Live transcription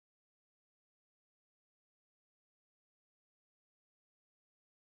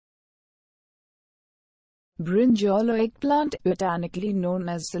Brinjal eggplant, botanically known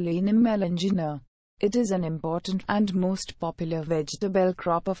as Solanum melangina. It is an important and most popular vegetable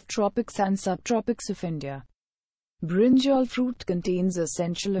crop of tropics and subtropics of India. Brinjal fruit contains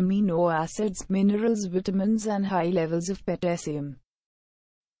essential amino acids, minerals, vitamins and high levels of potassium.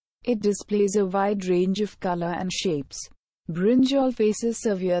 It displays a wide range of color and shapes. Brinjal faces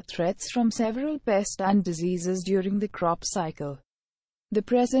severe threats from several pests and diseases during the crop cycle. The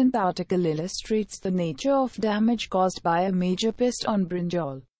present article illustrates the nature of damage caused by a major pest on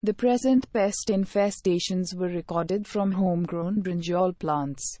brinjal. The present pest infestations were recorded from homegrown brinjal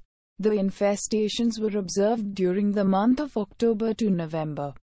plants. The infestations were observed during the month of October to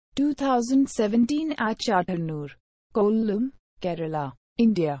November 2017 at Chattanooga, Kollam, Kerala,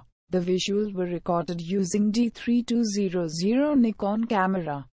 India. The visuals were recorded using D3200 Nikon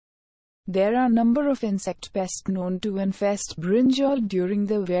camera. There are a number of insect pests known to infest brinjal during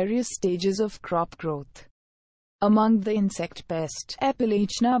the various stages of crop growth. Among the insect pests,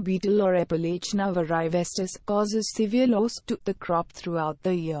 Epilachna beetle or Epilachna varivestis causes severe loss to the crop throughout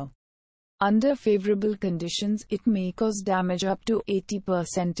the year. Under favorable conditions, it may cause damage up to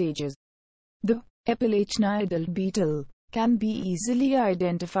 80%. The Epilachna adult beetle can be easily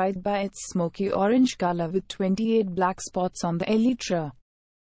identified by its smoky orange color with 28 black spots on the elytra.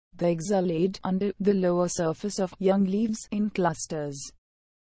 The eggs are laid under the lower surface of young leaves in clusters.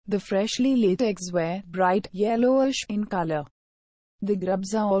 The freshly laid eggs were bright yellowish in color. The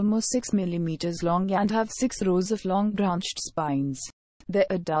grubs are almost 6 mm long and have 6 rows of long branched spines.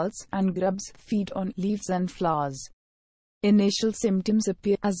 The adults and grubs feed on leaves and flowers. Initial symptoms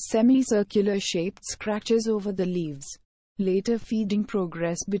appear as semicircular shaped scratches over the leaves. Later feeding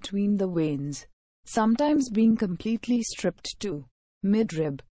progress between the veins, sometimes being completely stripped to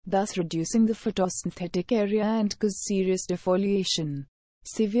midrib, thus reducing the photosynthetic area and cause serious defoliation.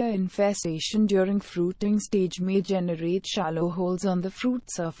 Severe infestation during fruiting stage may generate shallow holes on the fruit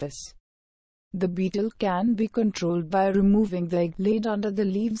surface. The beetle can be controlled by removing the egg laid under the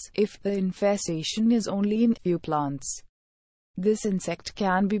leaves if the infestation is only in few plants. This insect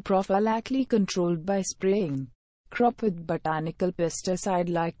can be prophylactically controlled by spraying crop with botanical pesticide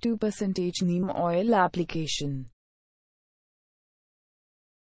like 2% neem oil application.